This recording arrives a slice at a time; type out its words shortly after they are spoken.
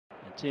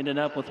Ended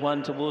up with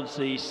one towards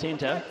the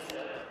centre.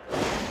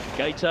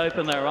 Gates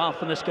open, they're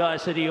off in the Sky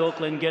City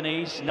Auckland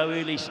Guineas. No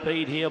early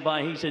speed here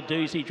by He's a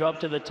Doozy.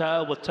 Drop to the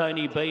tail with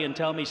Tony B and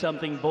Tell Me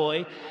Something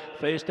Boy.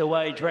 First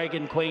away,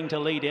 Dragon Queen to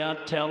lead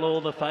out. Tell All,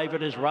 the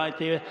favourite, is right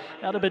there.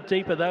 Out a bit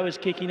deeper though, is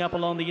kicking up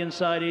along the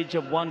inside edge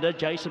of Wonder.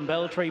 Jason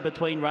Beltry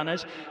between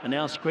runners. And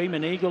now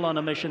Screaming Eagle on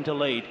a mission to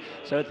lead.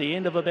 So at the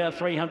end of about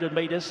 300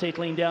 metres,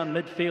 settling down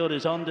midfield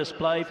is On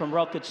Display from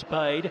Rocket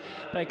Spade.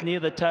 Back near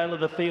the tail of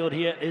the field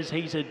here is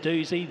He's a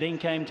Doozy. Then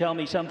came Tell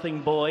Me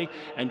Something Boy.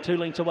 And 2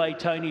 lengths away,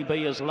 Tony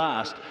B is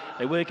last.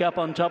 They work up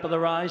on top of the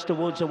rise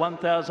towards the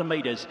 1,000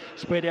 metres.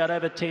 Spread out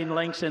over 10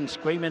 lengths, and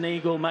Screaming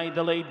Eagle made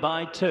the lead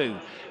by 2.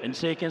 In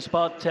second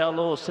spot, Tell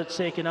All sits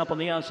second up on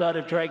the outside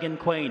of Dragon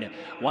Queen.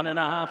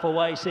 1.5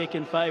 away,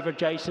 second favourite,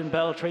 Jason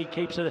Beltry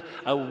keeps a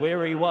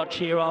wary watch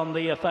here on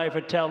the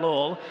favourite Tell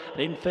All.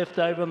 Then fifth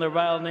over on the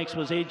rail next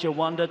was Edge of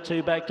Wonder.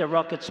 2 back to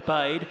Rocket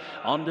Spade.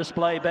 On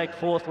Display back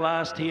fourth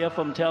last here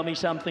from Tell Me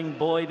Something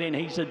Boy. Then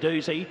He's a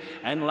Doozy.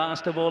 And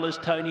last of all is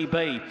Tony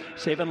B.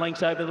 7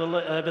 lengths over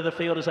the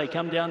field as they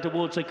come down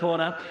towards the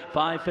corner.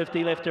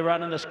 5.50 left to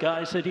run in the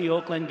Sky City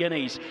Auckland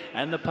Guineas.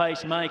 And the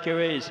pacemaker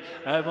is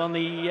over on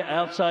the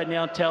outside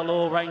now. Tell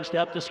All ranged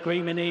up to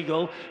Screaming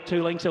Eagle.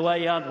 2 lengths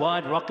away out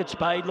wide. Rocket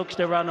Spade looks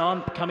to run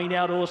on. Coming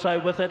out also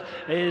with it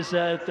is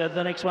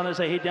the next one as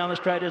they head down the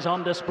straight is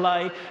On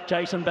Display.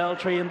 Jason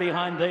Beltry in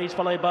behind these,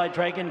 followed by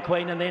Dragon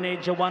Queen and then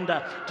Edge of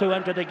Wonder.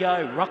 200 to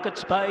go. Rocket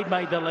Spade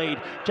made the lead.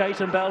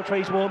 Jason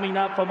Beltry's warming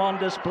up from On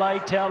Display.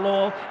 Tell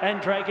All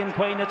and Dragon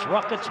Queen. It's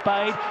Rocket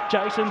Spade.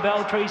 Jason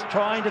Beltry's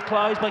trying to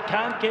close but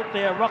can't get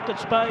there. Rocket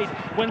Spade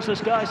wins the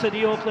Sky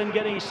City Auckland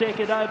Guineas.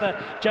 Second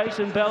over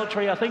Jason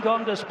Beltry. I think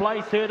On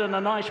Display third and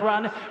a nice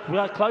run.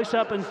 We're close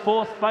up in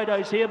fourth.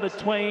 Photos here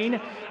between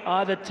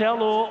either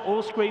Tell All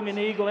or Screaming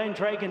Eagle and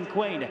Dragon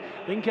Queen.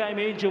 Then came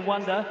Edge of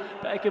Wonder.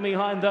 Back in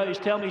behind those,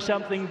 Tell Me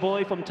Something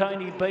Boy from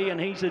Tony B and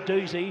He's a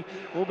Doozy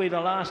will be the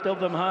last of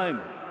them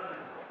home.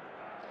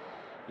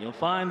 You'll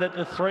find that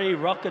the 3,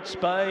 Rocket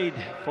Spade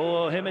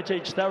for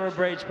Hermitage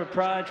Thoroughbreds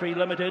Proprietary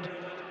Limited,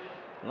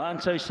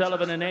 Lance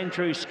O'Sullivan and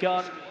Andrew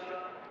Scott,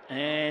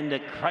 and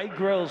Craig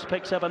Grills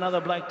picks up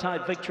another black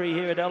type victory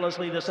here at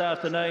Ellerslie this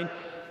afternoon.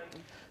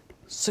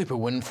 Super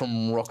win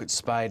from Rocket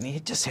Spade, and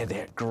he just had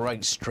that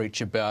great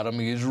stretch about him.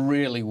 He was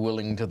really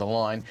willing to the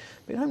line.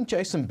 But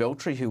Jason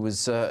Beltry, who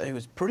was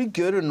pretty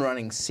good in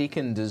running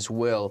second as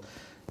well.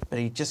 But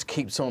he just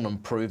keeps on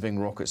improving,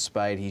 Rocket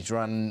Spade. He's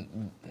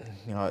run,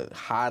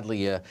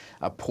 hardly a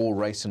poor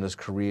race in his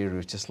career. He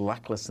was just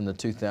luckless in the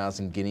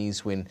 2,000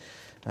 Guineas when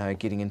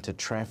getting into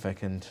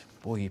traffic, and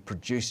boy, he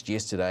produced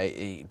yesterday.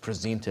 He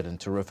presented in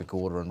terrific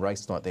order and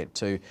raced like that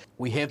too.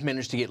 We have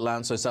managed to get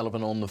Lance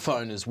O'Sullivan on the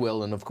phone as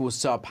well, and of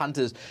course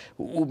punters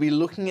will be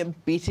looking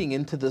at betting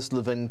into this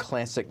Levin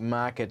Classic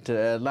market.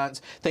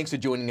 Lance, thanks for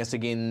joining us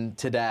again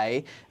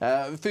today.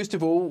 First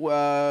of all,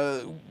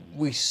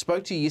 we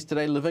spoke to you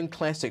yesterday. Levin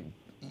Classic,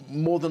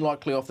 more than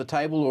likely off the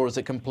table, or is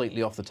it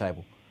completely off the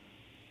table?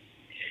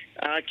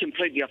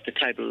 Completely off the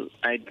table,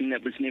 Aidan.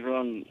 That was never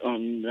on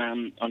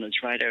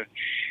his radar.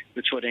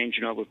 That's what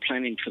Andrew and I were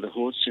planning for the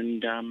horse,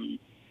 and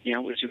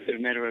it was a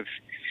matter of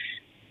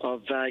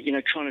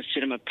trying to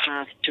set him a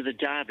path to the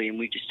Derby, and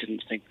we just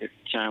didn't think that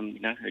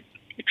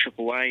a trip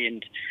away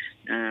and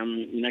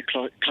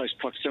close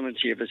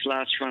proximity of his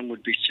last run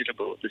would be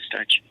suitable at this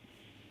stage.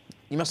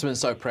 You must have been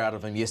so proud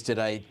of him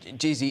yesterday.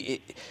 Geez,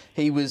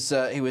 he was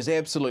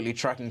absolutely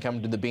trucking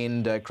coming to the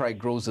bend. Craig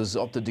Grills has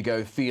opted to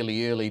go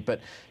fairly early,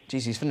 but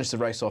geez, he's finished the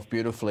race off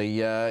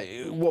beautifully.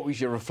 What was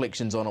your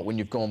reflections on it when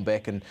you've gone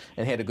back and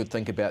had a good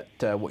think about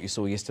what you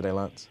saw yesterday,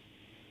 Lance?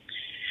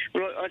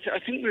 Well, I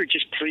think we were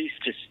just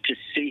pleased to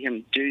see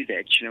him do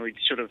that.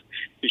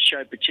 He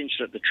showed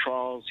potential at the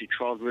trials. He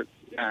trialled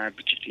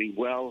particularly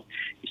well,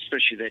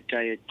 especially that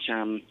day at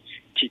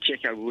Te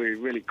Teko, where he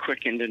really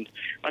quickened. And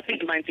I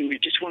think the main thing, we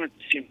just wanted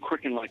to see him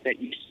quicken like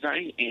that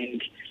yesterday.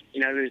 And,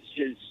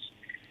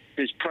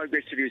 his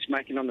progress that he was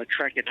making on the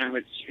track at home,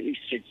 it certainly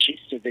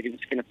suggested that he was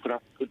going to put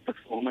up a good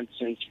performance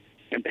and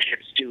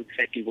perhaps do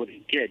exactly what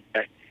he did.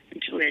 But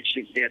until he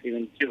actually get out there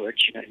and do it,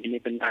 you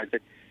never know.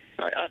 But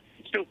I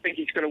still think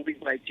he's got a wee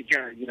way to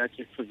go,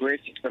 to progress.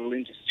 He's got to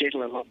learn to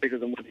settle a lot better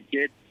than what he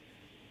did,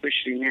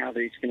 especially now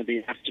that he's going to be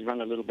able to run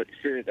a little bit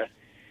further.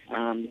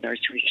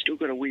 So he's still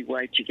got a wee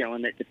way to go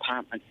in that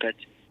department, but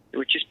it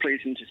was just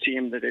pleasing to see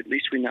him that at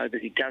least we know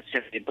that he does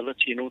have the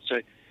ability, and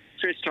also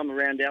first time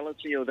around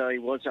Ellerslie, although he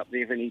was up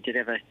there and he did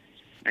have a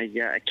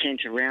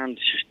canter round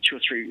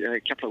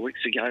a couple of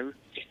weeks ago,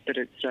 but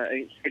it's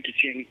good to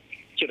see him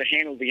sort of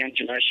handle the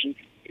undulation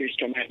first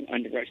time out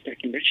under race day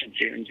conditions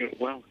here and do it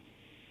well.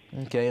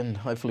 Okay, and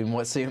hopefully we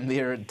might see him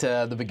there at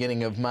the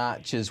beginning of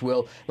March as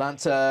well.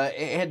 Lance, how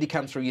did he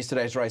come through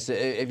yesterday's race?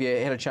 Have you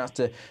had a chance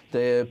to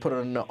put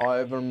an eye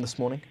over him this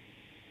morning?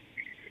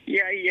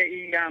 Yeah,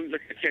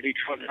 look, I said he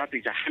trotted up.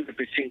 He's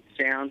 100%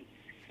 sound,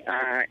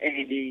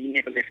 and he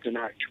never left a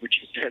note,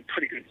 which is a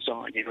pretty good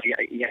sign.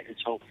 He ate his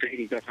whole feed.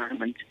 He got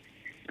home,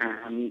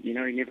 and he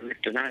never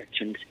left a note,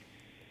 and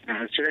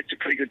so that's a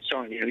pretty good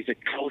sign. He's a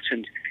colt,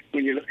 and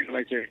when you look at him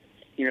as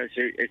you know,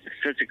 as a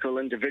physical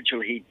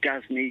individual, he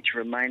does need to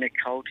remain a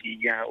colt.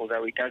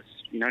 Although he does,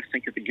 you know,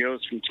 think of the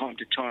girls from time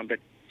to time, but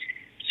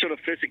sort of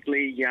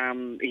physically,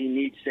 he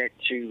needs that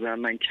to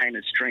maintain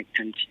his strength.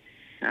 And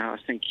I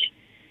think,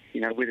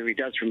 you know, whether he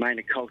does remain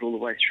a colt all the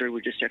way through,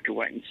 we'll just have to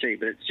wait and see.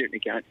 But it's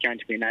certainly going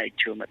to be an aid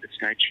to him at this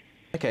stage.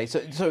 Okay,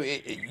 so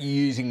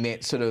using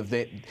that sort of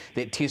that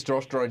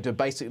testosterone to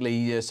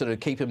basically sort of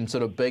keep him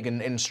sort of big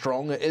and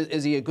strong,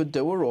 is he a good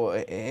doer, or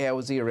how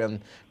is he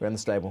around the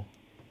stable?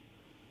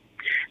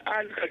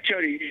 Look, I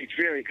tell you, he's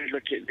very good.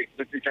 Look,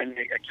 there's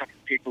only a couple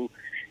of people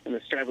in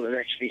the stable that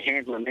actually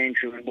handle him,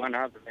 Andrew and one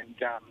other, and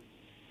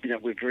you know,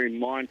 we're very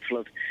mindful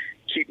of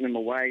keeping them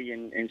away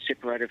and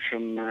separated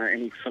from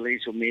any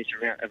fillies or mares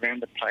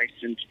around the place.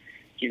 And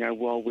you know,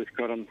 while we've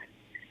got him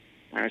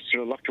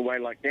sort of locked away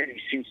like that, he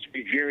seems to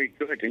be very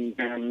good.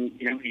 And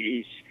you know,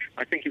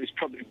 I think he was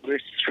probably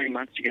worse 3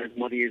 months ago than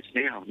what he is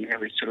now. Now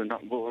he's sort of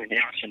not roaring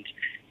out. And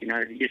you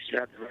know,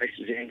 yesterday at the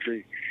races,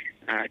 Andrew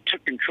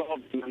took control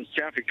of them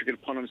himself. He took it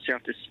upon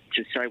himself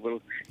to say,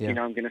 well, you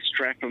know, I'm going to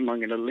strap him, I'm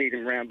going to lead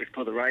him around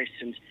before the race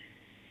and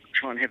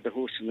try and have the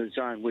horse in the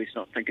zone where he's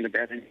not thinking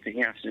about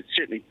anything else. And it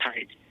certainly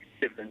paid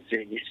dividends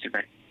there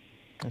yesterday.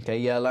 Okay,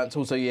 yeah, Lance,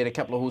 also you had a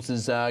couple of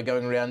horses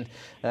going around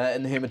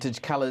in the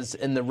Hermitage colours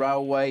in the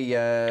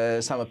Railway,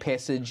 Summer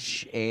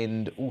Passage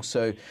and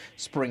also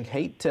Spring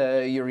Heat.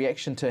 Your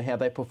reaction to how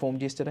they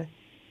performed yesterday?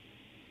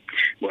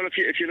 Well, if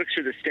you look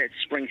through the stats,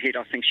 Spring Heat,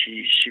 I think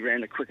she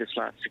ran the quickest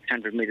last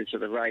 600 metres of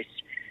the race.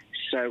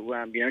 So,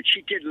 you know,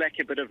 she did lack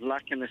a bit of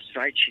luck in the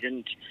straight. She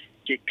didn't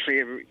get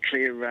clear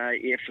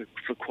air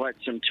for quite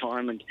some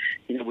time, and,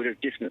 you know, would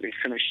have definitely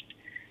finished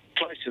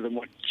closer than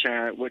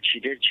what she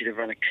did. She'd have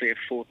run a clear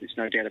fourth, there's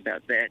no doubt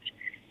about that,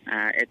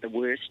 at the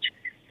worst.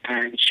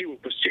 And she will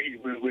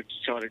proceed. We've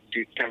decided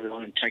to carry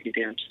on and take it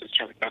down to the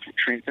Telegraph at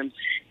Trentham.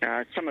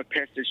 Summer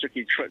Passage, look,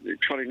 he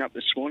trotting up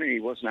this morning. He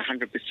wasn't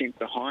 100%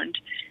 behind,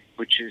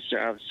 which is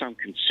some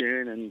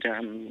concern,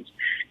 and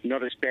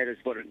not as bad as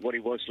what he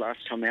was last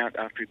time out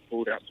after he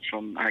pulled up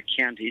from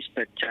counties.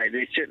 But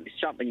there's certainly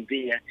something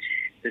there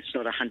that's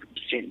not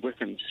 100% with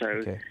him. So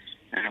okay.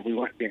 We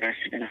won't be in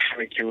a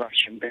hurry to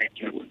rush him back.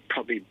 It would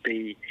probably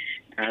be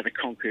the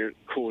Concord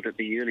at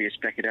the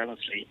earliest back at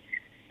Ellerslie.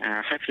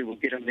 Hopefully we'll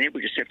get him there.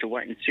 We'll just have to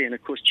wait and see. And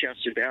of course, Chow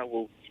Subao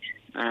will,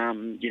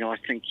 you know, I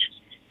think,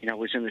 you know,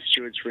 was in the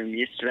steward's room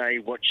yesterday,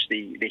 watched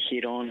the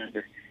head on, and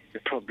the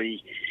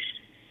probably,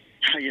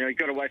 you know, he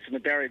got away from the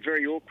barrier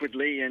very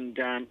awkwardly, and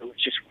it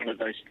was just one of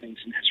those things.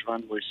 And his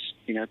run was,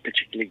 you know,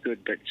 particularly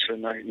good, but sort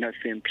of no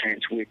firm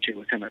plans worked to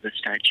with him at this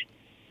stage.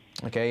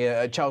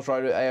 Okay, Charles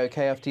Ryder,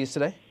 A-OK after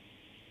yesterday?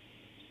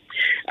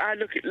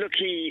 Look,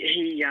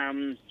 he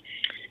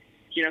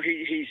you know,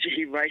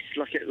 he raced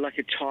like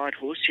a tired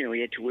horse. You know, he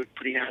had to work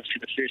pretty hard for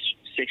the first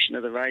section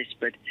of the race,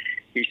 but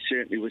he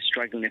certainly was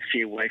struggling a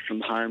fair way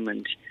from home.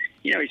 And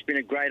you know, he's been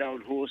a great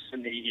old horse,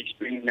 and he's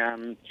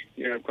been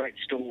you know, a great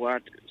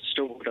stalwart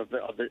of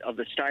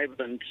the stable.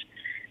 And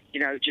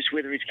you know, just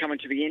whether he's coming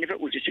to the end of it,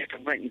 we'll just have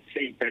to wait and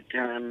see. But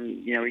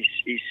you know,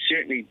 he's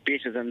certainly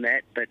better than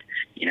that. But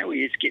you know,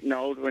 he is getting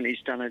older, and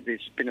he's done it.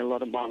 There's been a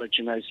lot of mileage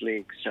in those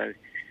legs, so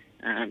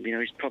you know,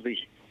 he's probably.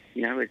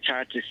 You know, it's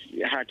hard to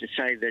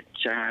say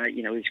that,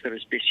 you know, he's got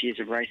his best years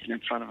of racing in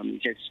front of him.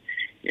 He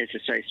has to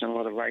say, he's done a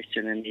lot of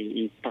racing, and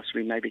he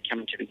possibly may be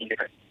coming to the end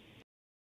of it.